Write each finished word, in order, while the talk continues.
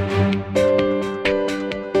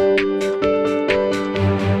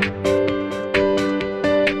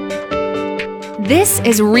This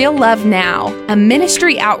is Real Love Now, a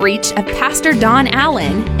ministry outreach of Pastor Don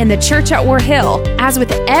Allen in the church at War Hill. As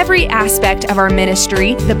with every aspect of our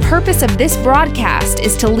ministry, the purpose of this broadcast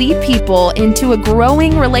is to lead people into a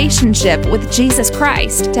growing relationship with Jesus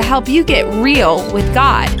Christ to help you get real with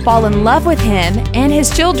God, fall in love with Him and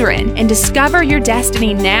His children, and discover your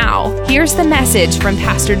destiny now. Here's the message from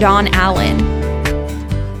Pastor Don Allen.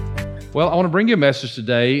 Well, I want to bring you a message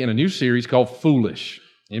today in a new series called Foolish.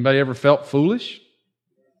 Anybody ever felt foolish?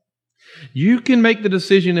 You can make the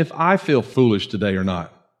decision if I feel foolish today or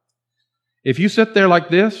not. If you sit there like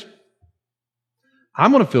this,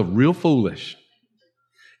 I'm going to feel real foolish.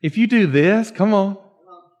 If you do this, come on.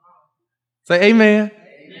 Say amen.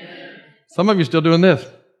 Amen. Some of you are still doing this.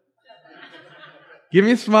 Give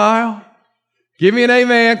me a smile. Give me an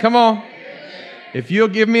amen. Come on. If you'll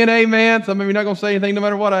give me an amen, some of you are not going to say anything no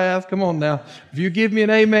matter what I ask. Come on now. If you give me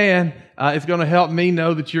an amen, it's going to help me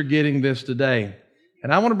know that you're getting this today.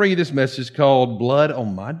 And I want to bring you this message called Blood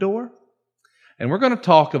on My Door. And we're going to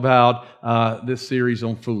talk about this series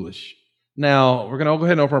on foolish. Now, we're going to go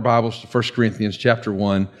ahead and open our Bibles to 1 Corinthians chapter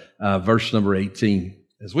 1, verse number 18.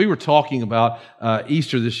 As we were talking about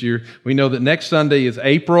Easter this year, we know that next Sunday is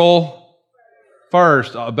April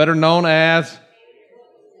 1st, better known as...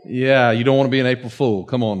 Yeah, you don't want to be an April Fool.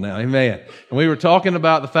 Come on now. Amen. And we were talking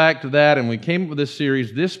about the fact of that, and we came up with this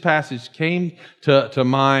series. This passage came to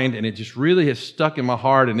mind, and it just really has stuck in my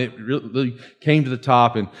heart, and it really came to the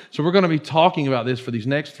top. And so we're going to be talking about this for these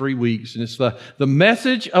next 3 weeks. And it's the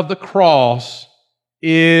message of the cross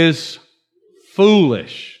is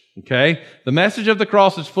foolish. Okay? The message of the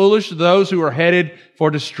cross is foolish to those who are headed for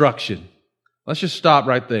destruction. Let's just stop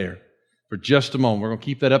right there for just a moment. We're going to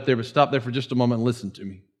keep that up there, but stop there for just a moment and listen to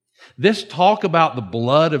me. This talk about the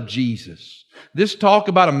blood of Jesus, this talk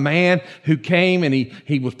about a man who came and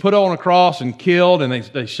he was put on a cross and killed, and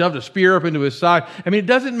they shoved a spear up into his side. I mean, it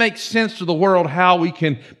doesn't make sense to the world how we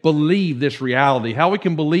can believe this reality, how we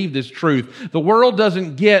can believe this truth. The world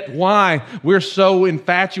doesn't get why we're so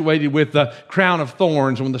infatuated with the crown of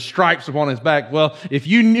thorns and the stripes upon his back. Well, if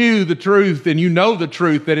you knew the truth and you know the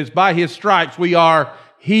truth that it's by his stripes we are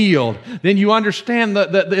healed, then you understand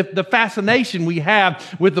the fascination we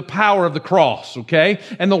have with the power of the cross, okay?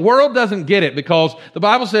 And the world doesn't get it because the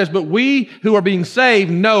Bible says, but we who are being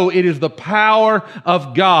saved know it is the power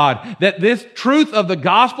of God. That this truth of the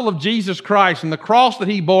gospel of Jesus Christ and the cross that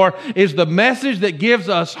He bore is the message that gives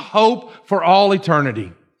us hope for all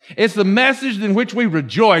eternity. It's the message in which we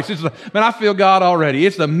rejoice. Man, I feel God already.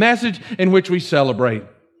 It's the message in which we celebrate.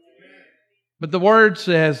 But the Word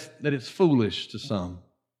says that it's foolish to some.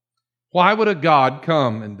 Why would a God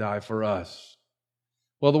come and die for us?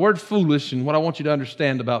 Well, the word foolish, and what I want you to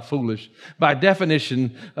understand about foolish, by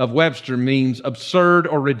definition of Webster, means absurd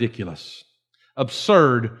or ridiculous.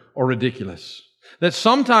 Absurd or ridiculous. That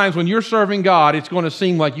sometimes when you're serving God, it's going to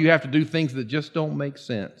seem like you have to do things that just don't make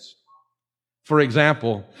sense. For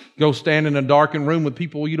example, go stand in a darkened room with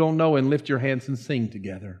people you don't know and lift your hands and sing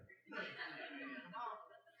together.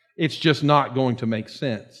 It's just not going to make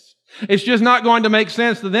sense. It's just not going to make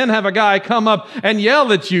sense to then have a guy come up and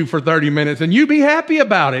yell at you for 30 minutes and you be happy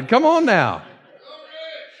about it. Come on now.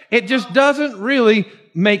 It just doesn't really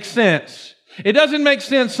make sense. It doesn't make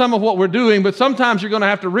sense some of what we're doing, but sometimes you're going to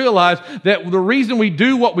have to realize that the reason we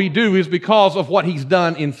do what we do is because of what He's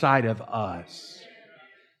done inside of us.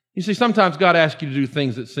 You see, sometimes God asks you to do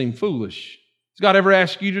things that seem foolish. Has God ever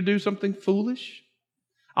asked you to do something foolish?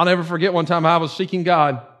 I'll never forget one time I was seeking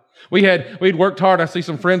God. We'd worked hard. I see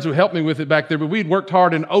some friends who helped me with it back there, but we'd worked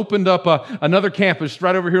hard and opened up another campus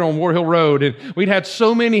right over here on War Hill Road. And we'd had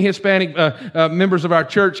so many Hispanic members of our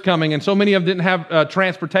church coming, and so many of them didn't have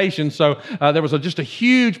transportation. So there was just a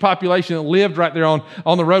huge population that lived right there on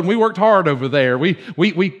the road. And we worked hard over there.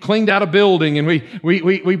 We cleaned out a building, and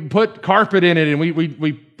we put carpet in it, and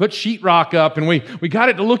we put sheetrock up, and we got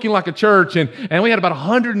it to looking like a church, and we had about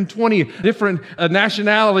 120 different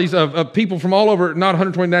nationalities of people from all over, not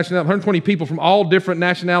 120 nationalities, 120 people from all different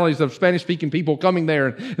nationalities of Spanish-speaking people coming there,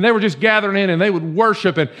 and they were just gathering in, and they would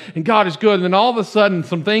worship, and God is good. And then all of a sudden,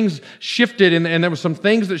 some things shifted, and there were some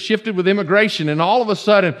things that shifted with immigration, and all of a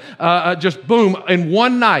sudden, just boom, in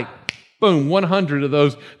one night, boom, 100 of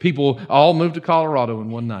those people all moved to Colorado in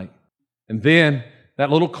one night. And then that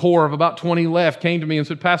little core of about 20 left came to me and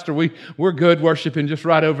said, Pastor, we're good worshiping just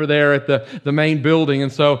right over there at the main building.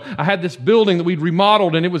 And so I had this building that we'd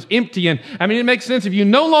remodeled, and it was empty. And I mean, it makes sense. If you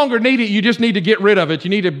no longer need it, you just need to get rid of it. You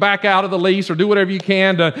need to back out of the lease or do whatever you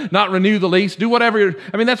can to not renew the lease. Do whatever.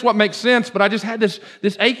 I mean, that's what makes sense. But I just had this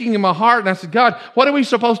aching in my heart. And I said, God, what are we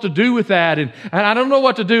supposed to do with that? And I don't know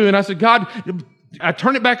what to do. And I said, God, I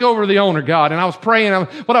turned it back over to the owner, God. And I was praying.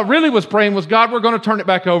 What I really was praying was, God, we're going to turn it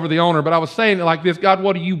back over to the owner. But I was saying it like this, God,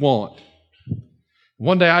 what do you want?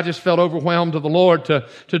 One day I just felt overwhelmed to the Lord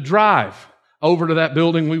to drive over to that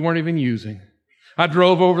building we weren't even using. I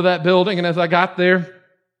drove over that building, and as I got there,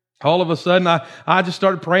 all of a sudden I just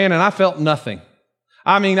started praying, and I felt nothing.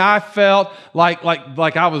 I mean, I felt like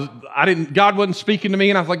God wasn't speaking to me,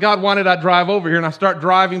 and I was like, God, why did I drive over here? And I start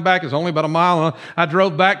driving back. It's only about a mile. And I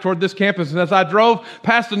drove back toward this campus, and as I drove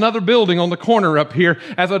past another building on the corner up here,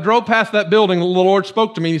 as I drove past that building, the Lord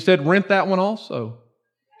spoke to me, and He said, rent that one also.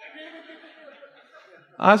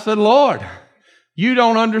 I said, Lord, you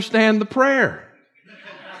don't understand the prayer.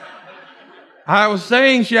 I was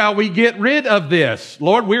saying, shall we get rid of this?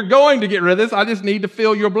 Lord, we're going to get rid of this. I just need to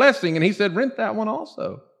feel your blessing. And He said, rent that one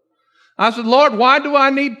also. I said, Lord, why do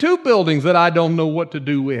I need 2 buildings that I don't know what to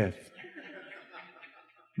do with?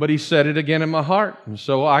 But He said it again in my heart. And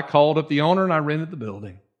so I called up the owner and I rented the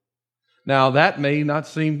building. Now, that may not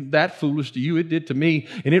seem that foolish to you. It did to me.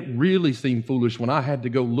 And it really seemed foolish when I had to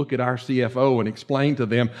go look at our CFO and explain to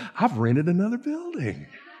them, I've rented another building.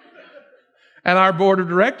 And our board of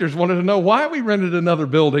directors wanted to know why we rented another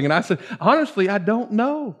building. And I said, honestly, I don't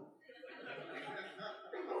know.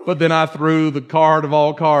 But then I threw the card of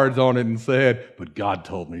all cards on it and said, but God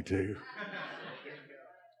told me to.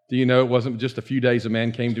 Do you know, it wasn't just a few days, a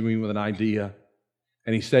man came to me with an idea.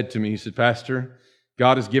 And he said to me, he said, Pastor,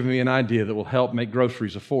 God has given me an idea that will help make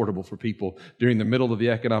groceries affordable for people during the middle of the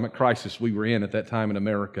economic crisis we were in at that time in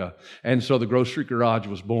America. And so the Grocery Garage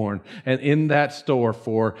was born. And in that store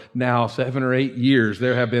for now 7 or 8 years,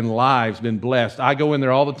 there have been lives been blessed. I go in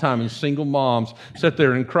there all the time, and single moms sit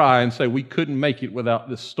there and cry and say, we couldn't make it without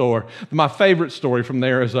this store. My favorite story from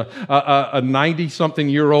there is a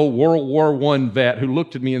 90-something-year-old World War I vet who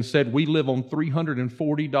looked at me and said, we live on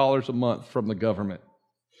 $340 a month from the government.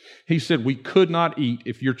 He said, we could not eat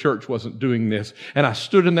if your church wasn't doing this. And I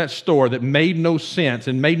stood in that store that made no sense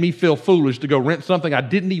and made me feel foolish to go rent something I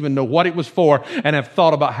didn't even know what it was for, and have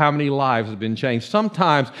thought about how many lives have been changed.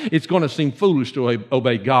 Sometimes it's going to seem foolish to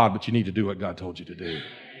obey God, but you need to do what God told you to do.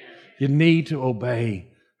 You need to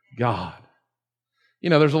obey God. You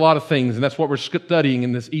know, there's a lot of things, and that's what we're studying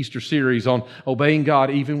in this Easter series on obeying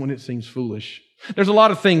God even when it seems foolish. There's a lot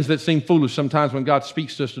of things that seem foolish sometimes when God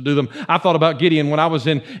speaks to us to do them. I thought about Gideon. When I was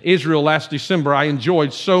in Israel last December, I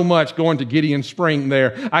enjoyed so much going to Gideon Spring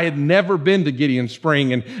there. I had never been to Gideon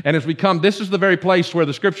Spring. And as we come, this is the very place where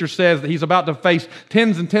the Scripture says that he's about to face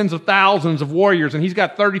tens and tens of thousands of warriors, and he's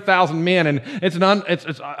got 30,000 men, and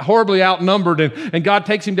it's horribly outnumbered. And God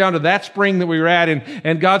takes him down to that spring that we were at,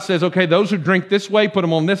 and God says, okay, those who drink this way, put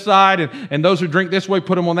them on this side, and those who drink this way,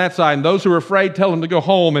 put them on that side, and those who are afraid, tell them to go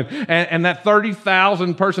home. And that 30,000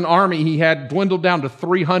 person army he had dwindled down to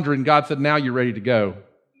 300, and God said, now you're ready to go.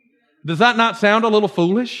 Does that not sound a little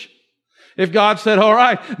foolish? If God said, all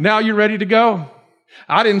right, now you're ready to go.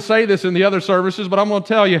 I didn't say this in the other services, but I'm going to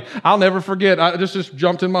tell you, I'll never forget. This just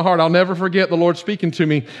jumped in my heart. I'll never forget the Lord speaking to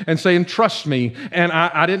me and saying, trust me. And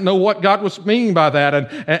I didn't know what God was meaning by that.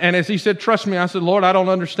 And as He said, trust me, I said, Lord, I don't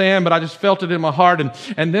understand, but I just felt it in my heart.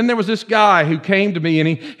 And then there was this guy who came to me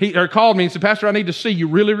and he called me and said, Pastor, I need to see you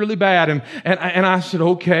really, really bad. And I said,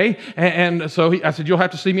 okay. And so I said, you'll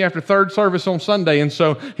have to see me after third service on Sunday. And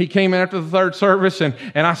so he came in after the third service, and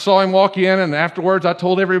I saw him walk in, and afterwards I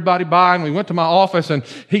told everybody bye, and we went to my office. And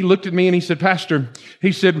he looked at me and he said, Pastor,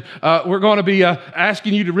 he said, we're going to be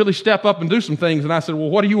asking you to really step up and do some things. And I said,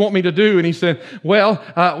 well, what do you want me to do? And he said, well,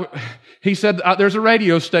 there's a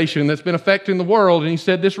radio station that's been affecting the world. And he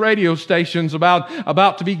said, this radio station's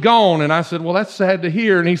about to be gone. And I said, well, that's sad to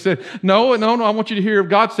hear. And he said, no, I want you to hear,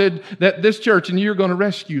 God said that this church and you're going to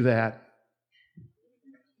rescue that.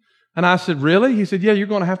 And I said, really? He said, yeah, you're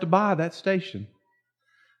going to have to buy that station.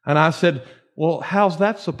 And I said, well, how's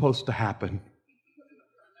that supposed to happen?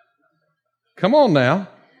 Come on now.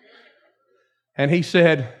 And he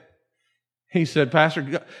said,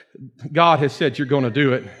 Pastor, God has said you're going to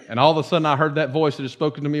do it. And all of a sudden I heard that voice that had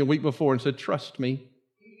spoken to me a week before and said, trust me.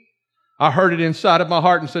 I heard it inside of my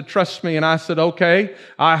heart and said, trust me. And I said, okay,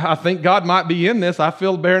 I think God might be in this. I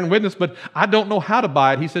feel bearing witness, but I don't know how to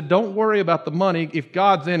buy it. He said, don't worry about the money. If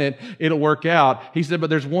God's in it, it'll work out. He said,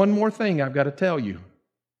 but there's one more thing I've got to tell you.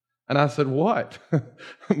 And I said, what?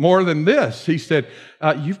 More than this? He said,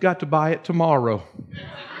 you've got to buy it tomorrow.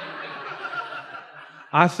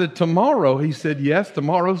 I said, tomorrow? He said, yes,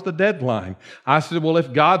 tomorrow's the deadline. I said, well,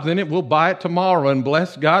 if God's in it, we'll buy it tomorrow. And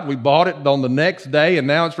bless God, we bought it on the next day, and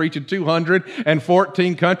now it's reaching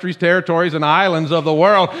 214 countries, territories, and islands of the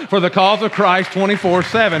world for the cause of Christ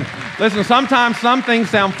 24/7. Listen, sometimes some things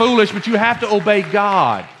sound foolish, but you have to obey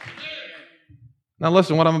God. Now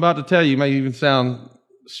listen, what I'm about to tell you may even sound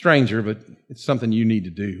stranger, but it's something you need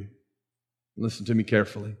to do. Listen to me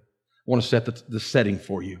carefully. I want to set the setting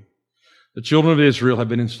for you. The children of Israel have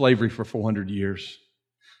been in slavery for 400 years.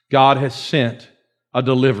 God has sent a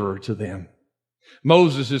deliverer to them.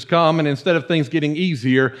 Moses has come, and instead of things getting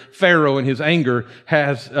easier, Pharaoh in his anger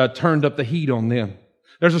has turned up the heat on them.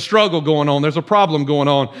 There's a struggle going on. There's a problem going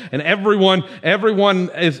on. And everyone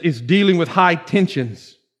is dealing with high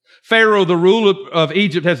tensions. Pharaoh, the ruler of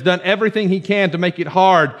Egypt, has done everything he can to make it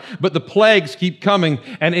hard, but the plagues keep coming,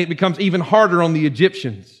 and it becomes even harder on the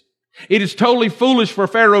Egyptians. It is totally foolish for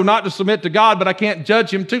Pharaoh not to submit to God, but I can't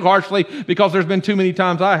judge him too harshly because there's been too many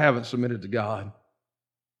times I haven't submitted to God.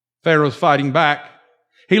 Pharaoh's fighting back.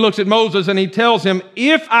 He looks at Moses and he tells him,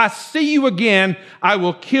 if I see you again, I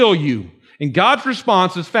will kill you. And God's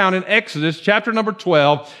response is found in Exodus chapter number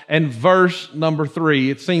 12 and verse number 3.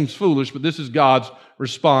 It seems foolish, but this is God's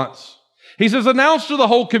response. He says, announce to the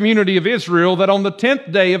whole community of Israel that on the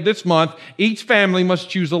 10th day of this month, each family must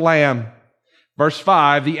choose a lamb. Verse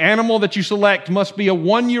 5, the animal that you select must be a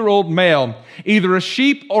 1-year-old male, either a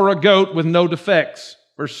sheep or a goat with no defects.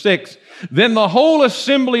 Verse 6, then the whole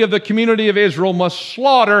assembly of the community of Israel must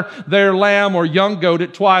slaughter their lamb or young goat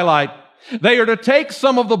at twilight. They are to take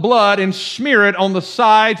some of the blood and smear it on the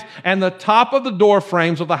sides and the top of the door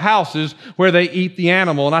frames of the houses where they eat the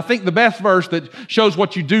animal. And I think the best verse that shows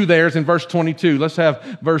what you do there is in verse 22. Let's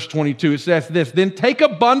have verse 22. It says this, then take a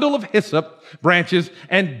bundle of hyssop branches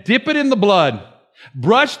and dip it in the blood.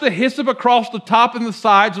 Brush the hyssop across the top and the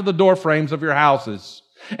sides of the door frames of your houses.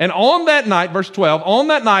 And on that night, verse 12, on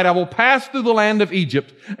that night I will pass through the land of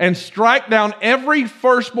Egypt and strike down every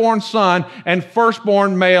firstborn son and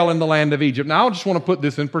firstborn male in the land of Egypt. Now I just want to put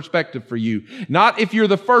this in perspective for you. Not if you're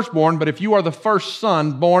the firstborn, but if you are the first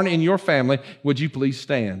son born in your family, would you please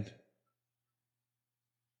stand?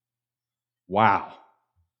 Wow.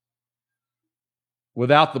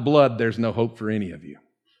 Without the blood, there's no hope for any of you.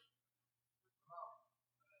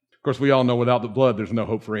 Of course, we all know without the blood, there's no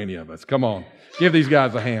hope for any of us. Come on. Give these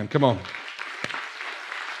guys a hand. Come on.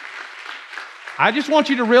 I just want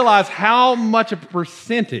you to realize how much of a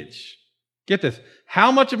percentage, get this,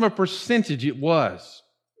 how much of a percentage it was.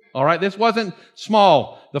 All right, this wasn't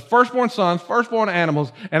small. The firstborn sons, firstborn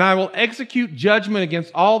animals, and I will execute judgment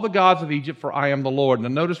against all the gods of Egypt, for I am the Lord. Now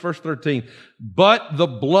notice verse 13. But the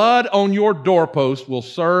blood on your doorpost will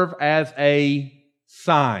serve as a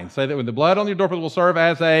sign. Say that with the blood on your doorpost will serve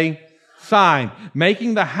as a sign,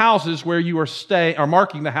 making the houses where you are staying, or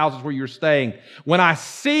marking the houses where you're staying. When I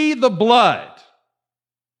see the blood,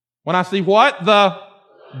 when I see what? The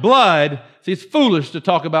blood. See, it's foolish to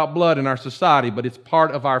talk about blood in our society, but it's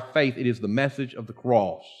part of our faith. It is the message of the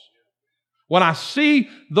cross. When I see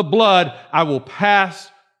the blood, I will pass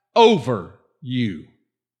over you.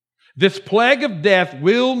 This plague of death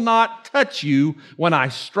will not touch you when I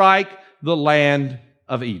strike the land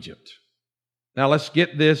of Egypt. Now let's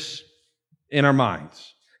get this in our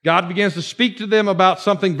minds. God begins to speak to them about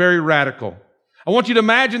something very radical. I want you to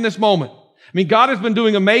imagine this moment. I mean, God has been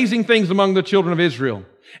doing amazing things among the children of Israel.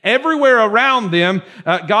 Everywhere around them,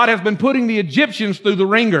 God has been putting the Egyptians through the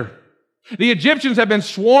ringer. The Egyptians have been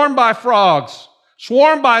swarmed by frogs,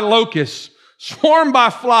 swarmed by locusts, swarmed by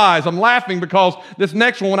flies. I'm laughing because this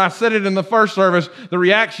next one, when I said it in the first service, the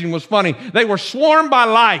reaction was funny. They were swarmed by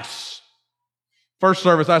lice. First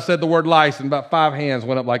service, I said the word lice, and about 5 hands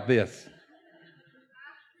went up like this.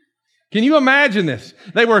 Can you imagine this?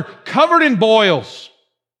 They were covered in boils.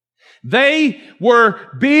 They were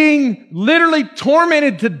being literally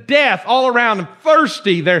tormented to death all around them,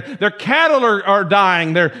 thirsty. Their cattle are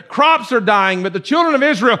dying. Their crops are dying. But the children of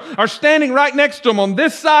Israel are standing right next to them. On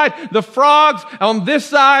this side, the frogs. On this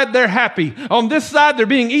side, they're happy. On this side, they're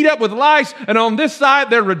being eaten up with lice. And on this side,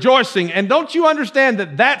 they're rejoicing. And don't you understand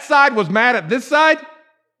that that side was mad at this side?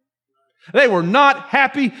 They were not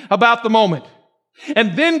happy about the moment.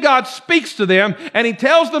 And then God speaks to them and He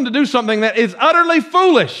tells them to do something that is utterly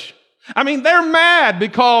foolish. I mean, they're mad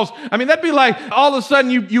because, that'd be like all of a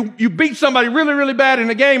sudden you beat somebody really, really bad in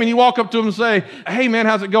a game and you walk up to them and say, hey man,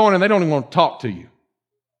 how's it going? And they don't even want to talk to you.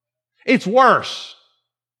 It's worse.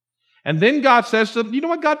 And then God says to them, you know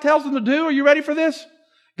what God tells them to do? Are you ready for this?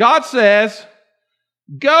 God says,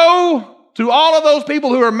 go to all of those people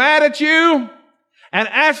who are mad at you and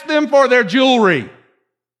ask them for their jewelry.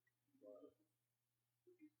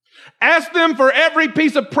 Ask them for every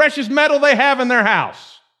piece of precious metal they have in their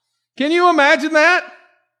house. Can you imagine that?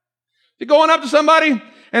 You're going up to somebody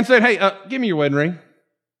and saying, hey, give me your wedding ring.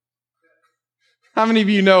 How many of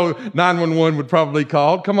you know 911 would probably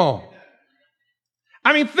call? Come on.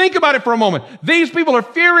 I mean, think about it for a moment. These people are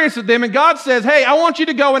furious at them, and God says, hey, I want you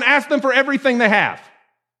to go and ask them for everything they have.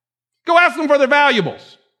 Go ask them for their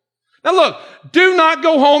valuables. Now look, do not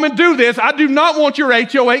go home and do this. I do not want your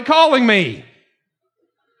HOA calling me.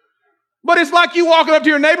 But it's like you walking up to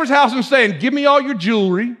your neighbor's house and saying, give me all your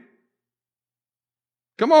jewelry.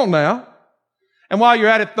 Come on now. And while you're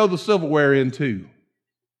at it, throw the silverware in too.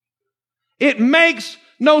 It makes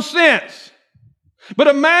no sense. But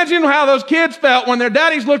imagine how those kids felt when their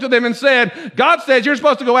daddies looked at them and said, God says you're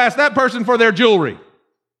supposed to go ask that person for their jewelry.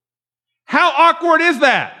 How awkward is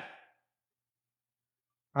that?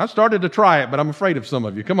 I started to try it, but I'm afraid of some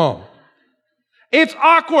of you. Come on. It's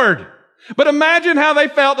awkward. But imagine how they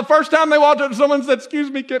felt the first time they walked up to someone and said, excuse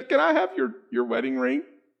me, can I have your wedding ring?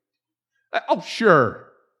 Oh, sure.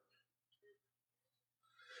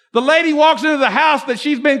 The lady walks into the house that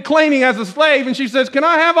she's been cleaning as a slave and she says, can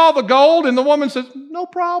I have all the gold? And the woman says, no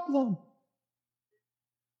problem.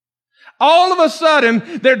 All of a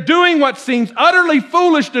sudden, they're doing what seems utterly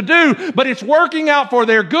foolish to do, but it's working out for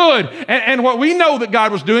their good. And what we know that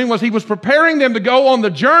God was doing was He was preparing them to go on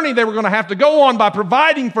the journey they were going to have to go on by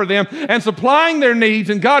providing for them and supplying their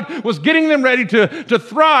needs. And God was getting them ready to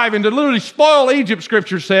thrive and to literally spoil Egypt,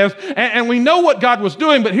 Scripture says. And we know what God was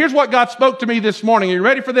doing, but here's what God spoke to me this morning. Are you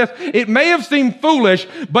ready for this? It may have seemed foolish,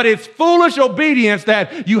 but it's foolish obedience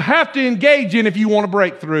that you have to engage in if you want a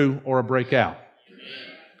breakthrough or a breakout.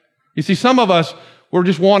 You see, some of us, we're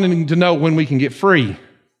just wanting to know when we can get free.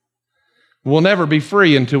 We'll never be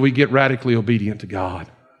free until we get radically obedient to God.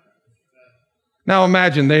 Now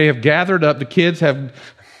imagine they have gathered up, the kids have,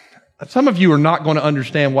 some of you are not going to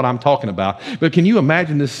understand what I'm talking about, but can you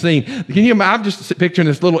imagine this scene? I'm just picturing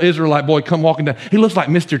this little Israelite boy come walking down. He looks like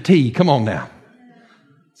Mr. T. Come on now.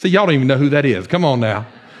 See, y'all don't even know who that is. Come on now.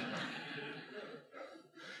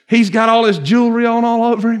 He's got all his jewelry on all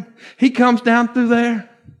over him. He comes down through there.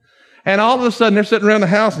 And all of a sudden, they're sitting around the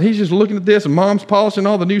house, and he's just looking at this, and mom's polishing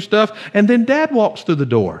all the new stuff, and then dad walks through the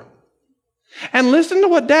door. And listen to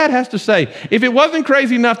what dad has to say. If it wasn't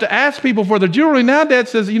crazy enough to ask people for their jewelry, now dad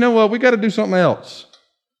says, you know what, we got to do something else.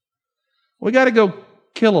 We got to go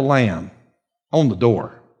kill a lamb on the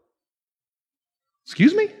door.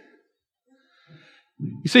 Excuse me?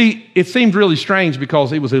 You see, it seemed really strange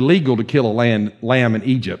because it was illegal to kill a lamb in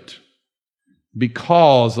Egypt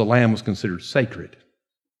because the lamb was considered sacred.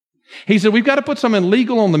 He said, we've got to put something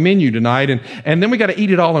legal on the menu tonight, and then we got to eat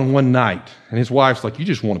it all in one night. And his wife's like, you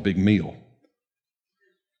just want a big meal.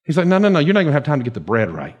 He's like, no, you're not going to have time to get the bread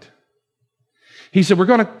right. He said, we're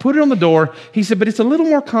going to put it on the door. He said, but it's a little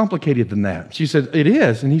more complicated than that. She said, it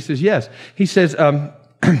is. And he says, yes. He says,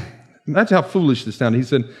 that's how foolish this sounded. He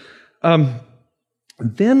said,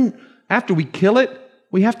 then after we kill it,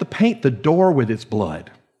 we have to paint the door with its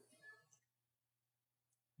blood.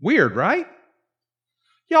 Weird, right?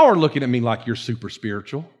 Y'all are looking at me like you're super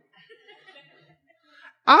spiritual.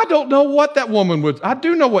 I don't know what that woman would, I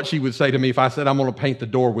do know what she would say to me if I said, I'm going to paint the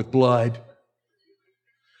door with blood.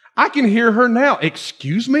 I can hear her now.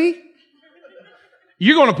 Excuse me?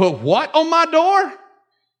 You're going to put what on my door?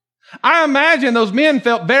 I imagine those men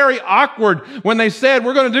felt very awkward when they said,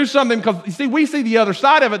 we're going to do something, because you see, we see the other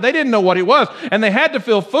side of it. They didn't know what it was, and they had to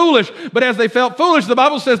feel foolish. But as they felt foolish, the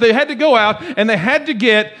Bible says they had to go out and they had to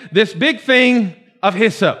get this big thing of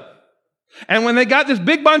hyssop. And when they got this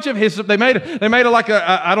big bunch of hyssop, they made it like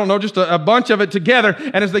just a bunch of it together.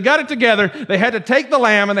 And as they got it together, they had to take the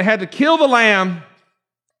lamb and they had to kill the lamb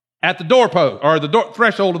at the doorpost or the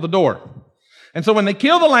threshold of the door. And so when they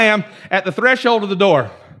kill the lamb at the threshold of the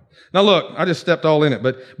door, now look, I just stepped all in it,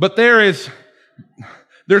 but there's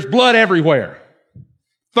blood everywhere.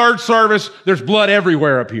 Third service, there's blood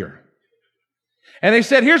everywhere up here. And they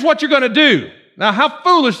said, here's what you're going to do. Now, how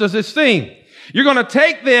foolish does this seem? You're going to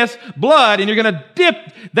take this blood and you're going to dip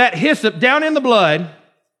that hyssop down in the blood.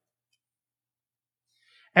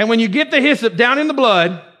 And when you get the hyssop down in the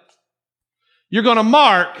blood, you're going to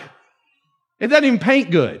mark, it doesn't even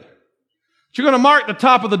paint good, but you're going to mark the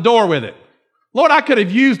top of the door with it. Lord, I could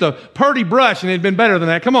have used a purdy brush and it'd been better than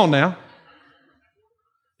that. Come on now.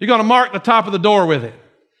 You're going to mark the top of the door with it.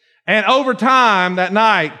 And over time that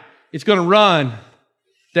night, it's going to run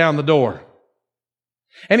down the door.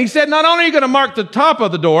 And he said, not only are you going to mark the top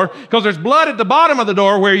of the door, because there's blood at the bottom of the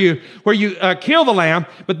door where you kill the lamb,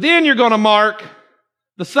 but then you're going to mark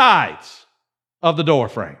the sides of the door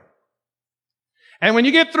frame. And when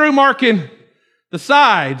you get through marking the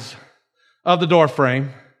sides of the door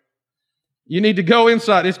frame, you need to go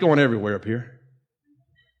inside. It's going everywhere up here.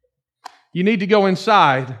 You need to go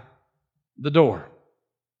inside the door.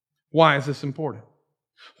 Why is this important?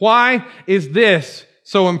 Why is this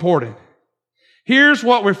so important? Here's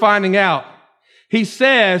what we're finding out. He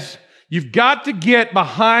says, you've got to get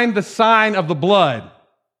behind the sign of the blood.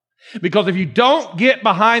 Because if you don't get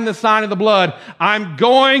behind the sign of the blood, I'm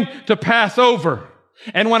going to pass over.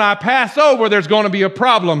 And when I pass over, there's going to be a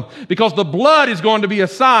problem because the blood is going to be a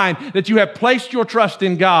sign that you have placed your trust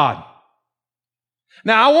in God.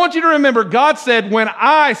 Now, I want you to remember, God said, when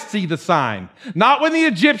I see the sign, not when the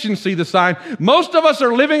Egyptians see the sign. Most of us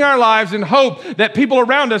are living our lives in hope that people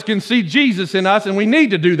around us can see Jesus in us, and we need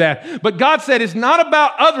to do that. But God said, it's not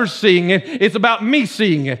about others seeing it, it's about me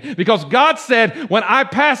seeing it. Because God said, when I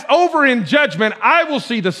pass over in judgment, I will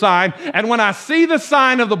see the sign. And when I see the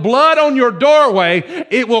sign of the blood on your doorway,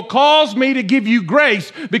 it will cause me to give you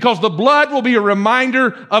grace because the blood will be a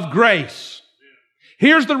reminder of grace.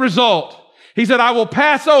 Here's the result. He said, I will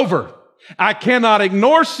pass over. I cannot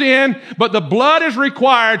ignore sin, but the blood is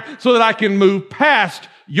required so that I can move past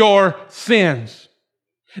your sins.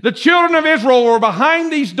 The children of Israel were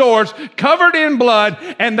behind these doors, covered in blood,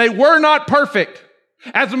 and they were not perfect.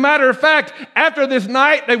 As a matter of fact, after this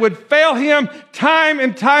night, they would fail him time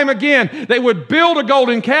and time again. They would build a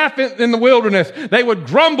golden calf in the wilderness. They would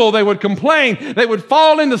grumble. They would complain. They would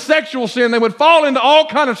fall into sexual sin. They would fall into all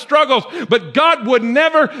kinds of struggles. But God would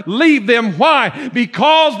never leave them. Why?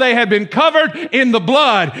 Because they had been covered in the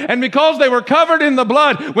blood. And because they were covered in the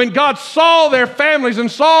blood, when God saw their families and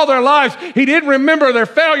saw their lives, He didn't remember their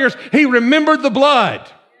failures. He remembered the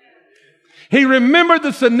blood. He remembered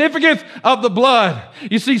the significance of the blood.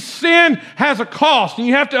 You see, sin has a cost, and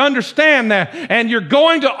you have to understand that. And you're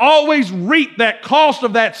going to always reap that cost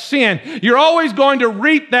of that sin. You're always going to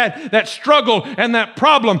reap that struggle and that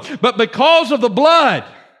problem. But because of the blood.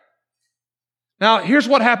 Now, here's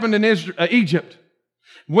what happened in Egypt.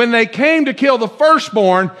 When they came to kill the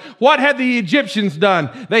firstborn, what had the Egyptians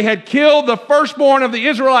done? They had killed the firstborn of the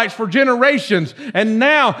Israelites for generations. And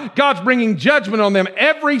now God's bringing judgment on them.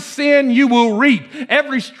 Every sin you will reap,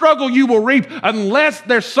 every struggle you will reap, unless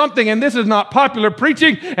there's something, and this is not popular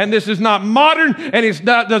preaching, and this is not modern, and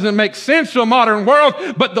doesn't make sense to a modern world,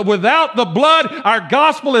 but without the blood, our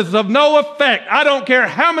gospel is of no effect. I don't care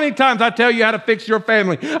how many times I tell you how to fix your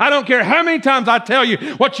family. I don't care how many times I tell you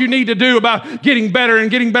what you need to do about getting better and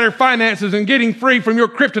getting better finances and getting free from your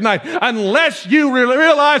kryptonite. Unless you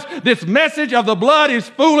realize this message of the blood is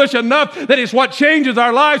foolish enough that it's what changes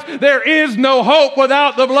our lives, there is no hope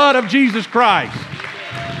without the blood of Jesus Christ.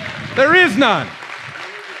 There is none.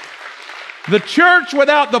 The church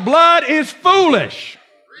without the blood is foolish.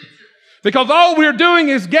 Because all we're doing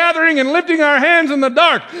is gathering and lifting our hands in the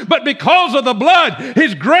dark. But because of the blood,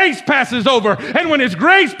 His grace passes over. And when His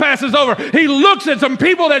grace passes over, He looks at some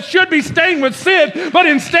people that should be stained with sin, but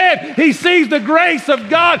instead He sees the grace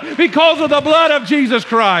of God because of the blood of Jesus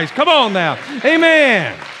Christ. Come on now.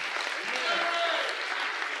 Amen.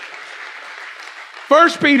 1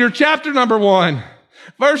 Peter chapter number 1.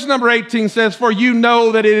 Verse number 18 says, for you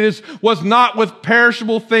know that was not with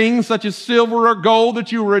perishable things such as silver or gold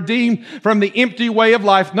that you were redeemed from the empty way of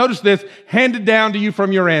life. Notice this, handed down to you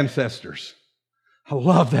from your ancestors. I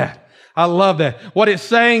love that. I love that. What it's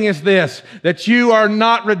saying is this, that you are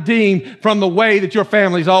not redeemed from the way that your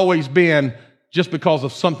family's always been just because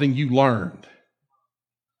of something you learned.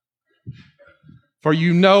 For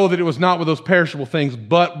you know that it was not with those perishable things,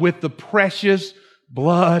 but with the precious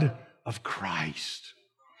blood of Christ.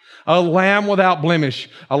 A lamb without blemish,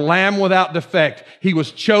 a lamb without defect. He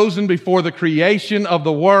was chosen before the creation of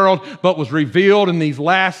the world, but was revealed in these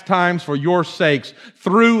last times for your sakes.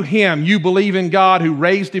 Through Him, you believe in God who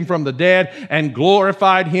raised Him from the dead and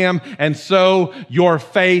glorified Him, and so your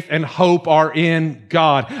faith and hope are in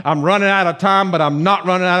God. I'm running out of time, but I'm not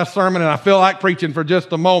running out of sermon, and I feel like preaching for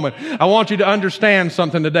just a moment. I want you to understand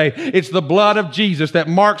something today. It's the blood of Jesus that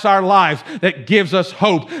marks our lives, that gives us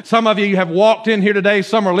hope. Some of you have walked in here today,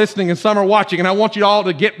 some are listening and some are watching, and I want you all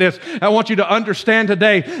to get this. I want you to understand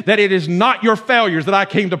today that it is not your failures that I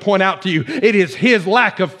came to point out to you. It is His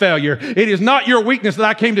lack of failure. It is not your weakness that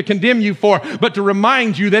I came to condemn you for, but to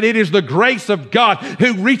remind you that it is the grace of God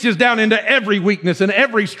who reaches down into every weakness and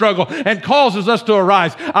every struggle and causes us to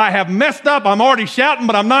arise. I have messed up. I'm already shouting,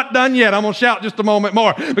 but I'm not done yet. I'm going to shout just a moment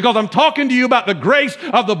more because I'm talking to you about the grace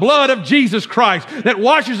of the blood of Jesus Christ that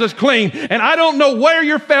washes us clean. And I don't know where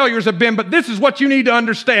your failures have been, but this is what you need to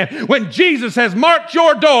understand. When Jesus has marked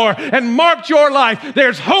your door and marked your life,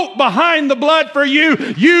 there's hope behind the blood for you.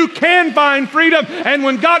 You can find freedom. And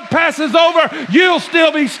when God passes over, you'll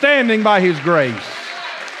still be standing by His grace.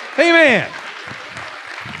 Amen.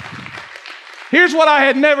 Here's what I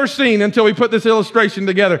had never seen until we put this illustration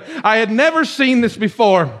together. I had never seen this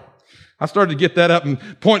before. I started to get that up and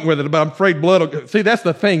point with it, but I'm afraid blood will... See, that's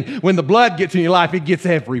the thing. When the blood gets in your life, it gets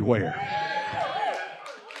everywhere.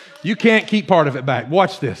 You can't keep part of it back.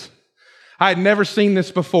 Watch this. I had never seen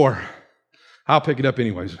this before. I'll pick it up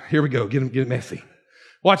anyways. Here we go. Get it messy.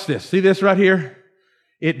 Watch this. See this right here?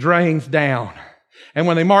 It drains down. And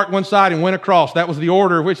when they marked one side and went across, that was the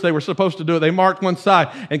order in which they were supposed to do it. They marked one side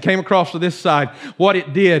and came across to this side. What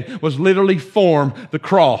it did was literally form the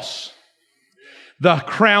cross. The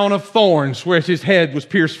crown of thorns, where his head was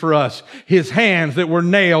pierced for us, his hands that were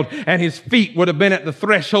nailed, and his feet would have been at the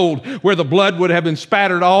threshold where the blood would have been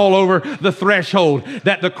spattered all over the threshold.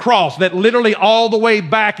 That the cross, that literally all the way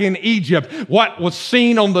back in Egypt, what was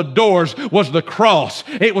seen on the doors was the cross.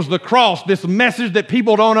 It was the cross, this message that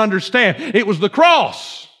people don't understand. It was the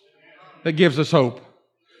cross that gives us hope.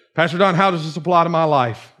 Pastor Don, how does this apply to my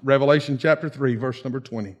life? Revelation chapter 3, verse number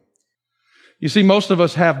 20. You see, most of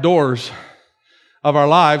us have doors of our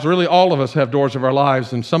lives. Really, all of us have doors of our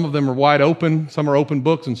lives, and some of them are wide open, some are open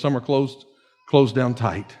books, and some are closed down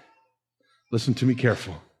tight. Listen to me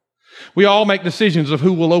careful. We all make decisions of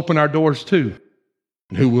who we'll open our doors to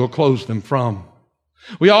and who we'll close them from.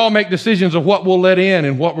 We all make decisions of what we'll let in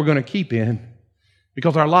and what we're going to keep in,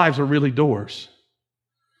 because our lives are really doors.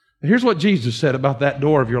 And here's what Jesus said about that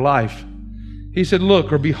door of your life. He said,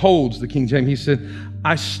 look, or beholds, the King James, he said,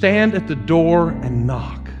 I stand at the door and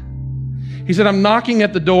knock. He said, I'm knocking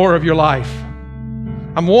at the door of your life.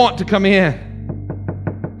 I want to come in.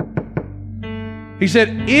 He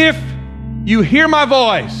said, if you hear my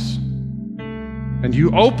voice and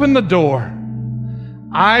you open the door,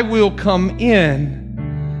 I will come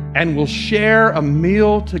in and we'll share a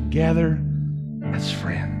meal together as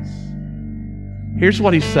friends. Here's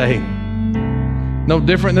what he's saying. No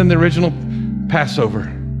different than the original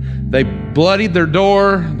Passover. They bloodied their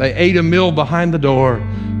door. They ate a meal behind the door.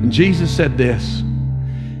 And Jesus said this.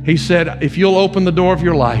 He said, if you'll open the door of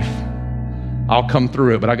your life, I'll come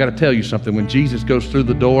through it. But I got to tell you something. When Jesus goes through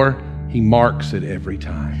the door, he marks it every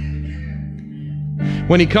time.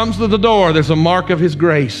 When he comes to the door, there's a mark of his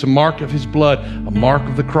grace, a mark of his blood, a mark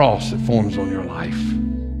of the cross that forms on your life.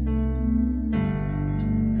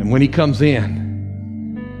 And when he comes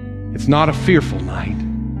in, it's not a fearful night,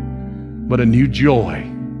 but a new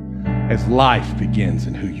joy as life begins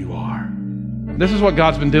in who you are. This is what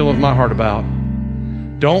God's been dealing with my heart about.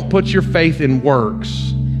 Don't put your faith in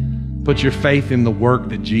works. Put your faith in the work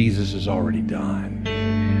that Jesus has already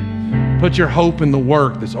done. Put your hope in the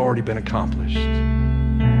work that's already been accomplished.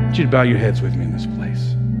 I want you to bow your heads with me in this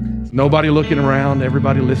place. Nobody looking around,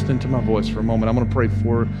 everybody listening to my voice for a moment. I'm going to pray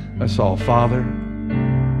for us all. Father,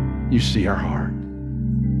 you see our heart.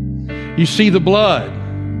 You see the blood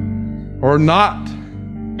or not.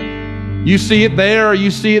 You see it there, or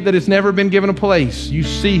you see it that it's never been given a place. You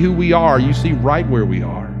see who we are. You see right where we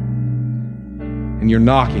are. And you're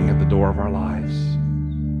knocking at the door of our lives.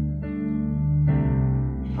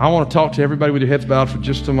 I want to talk to everybody with your heads bowed for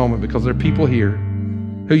just a moment, because there are people here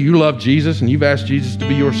who you love Jesus and you've asked Jesus to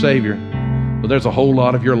be your Savior. But there's a whole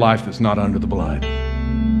lot of your life that's not under the blood.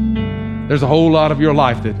 There's a whole lot of your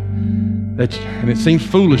life that and it seems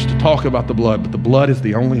foolish to talk about the blood, but the blood is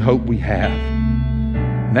the only hope we have.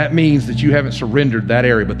 And that means that you haven't surrendered that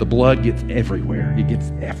area, but the blood gets everywhere. It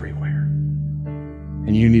gets everywhere.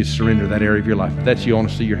 And you need to surrender that area of your life. If that's you, I want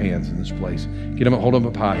to see your hands in this place. Get them up, hold them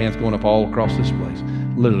up high. Hands going up all across this place.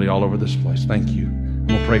 Literally all over this place. Thank you. I'm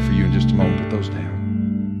going to pray for you in just a moment. Put those down.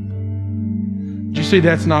 But you see,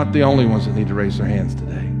 that's not the only ones that need to raise their hands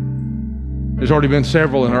today. There's already been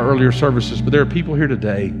several in our earlier services, but there are people here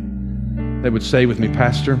today that would say with me,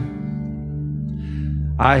 Pastor,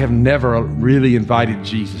 I have never really invited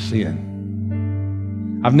Jesus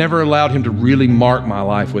in. I've never allowed him to really mark my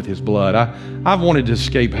life with his blood. I've wanted to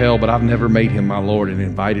escape hell, but I've never made him my Lord and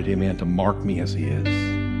invited him in to mark me as he is.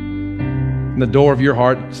 And the door of your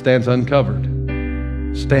heart stands uncovered,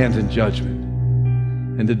 stands in judgment.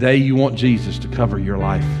 And today you want Jesus to cover your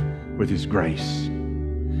life with his grace.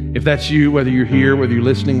 If that's you, whether you're here, whether you're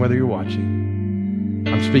listening, whether you're watching,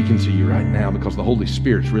 I'm speaking to you right now because the Holy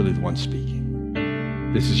Spirit's really the one speaking.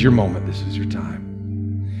 This is your moment. This is your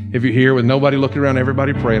time. If you're here with nobody looking around,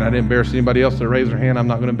 everybody praying, I didn't embarrass anybody else that raised their hand. I'm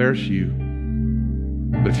not going to embarrass you.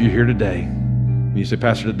 But if you're here today and you say,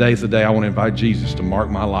 Pastor, today's the day I want to invite Jesus to mark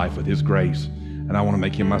my life with his grace, and I want to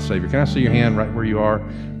make him my Savior. Can I see your hand right where you are?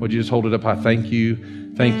 Would you just hold it up high? Thank you.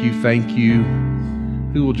 Thank you. Thank you.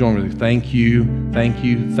 Who will join with me? Thank you. Thank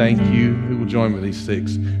you. Thank you. Who will join with these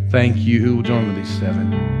 6? Thank you. Who will join with these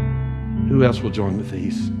 7? Who else will join with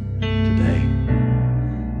these today?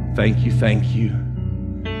 Thank you. Thank you.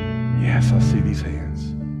 Yes, I see these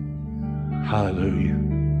hands. Hallelujah.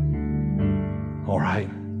 All right.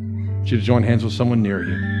 I want you to join hands with someone near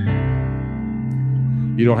you.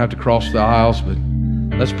 You don't have to cross the aisles, but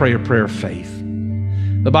let's pray a prayer of faith.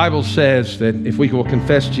 The Bible says that if we will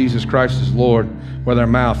confess Jesus Christ as Lord with our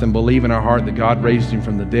mouth and believe in our heart that God raised him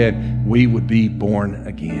from the dead, we would be born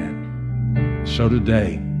again. So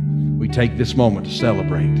today, we take this moment to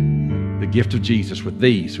celebrate the gift of Jesus with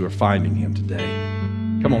these who are finding him today.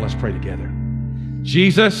 Come on, let's pray together.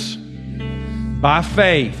 Jesus, by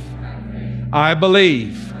faith, I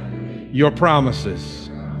believe your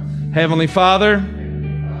promises. Heavenly Father,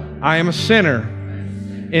 I am a sinner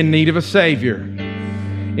in need of a Savior.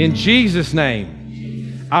 In Jesus'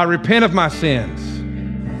 name, I repent of my sins.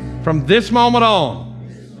 From this moment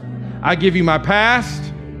on, I give you my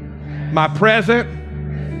past, my present,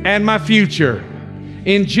 and my future.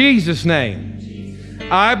 In Jesus' name,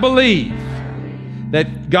 I believe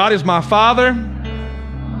that God is my Father,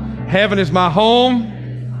 heaven is my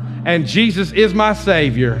home, and Jesus is my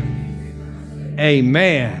Savior.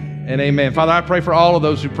 Amen and amen. Father, I pray for all of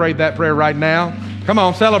those who prayed that prayer right now. Come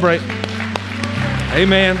on, celebrate.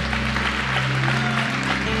 Amen.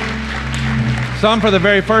 Some for the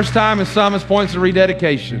very first time, and some as points of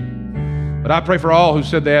rededication. But I pray for all who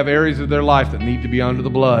said they have areas of their life that need to be under the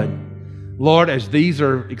blood. Lord, as these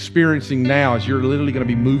are experiencing now, as you're literally going to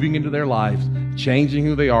be moving into their lives, changing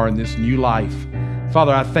who they are in this new life,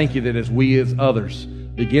 Father, I thank you that as we as others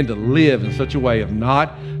begin to live in such a way of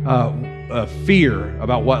not fear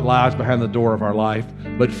about what lies behind the door of our life,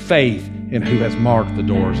 but faith in who has marked the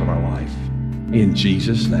doors of our life. In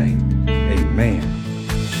Jesus' name, amen.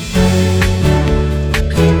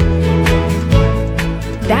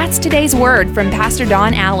 That's today's word from Pastor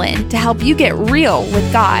Don Allen to help you get real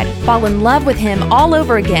with God, fall in love with Him all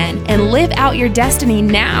over again, and live out your destiny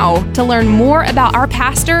now. To learn more about our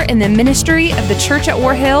pastor and the ministry of the Church at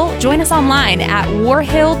War Hill, join us online at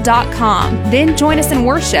warhill.com. Then join us in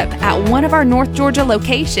worship at one of our North Georgia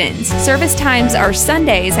locations. Service times are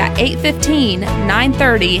Sundays at 8:15,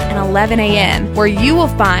 9:30, and 11 a.m., where you will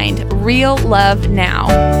find real love now.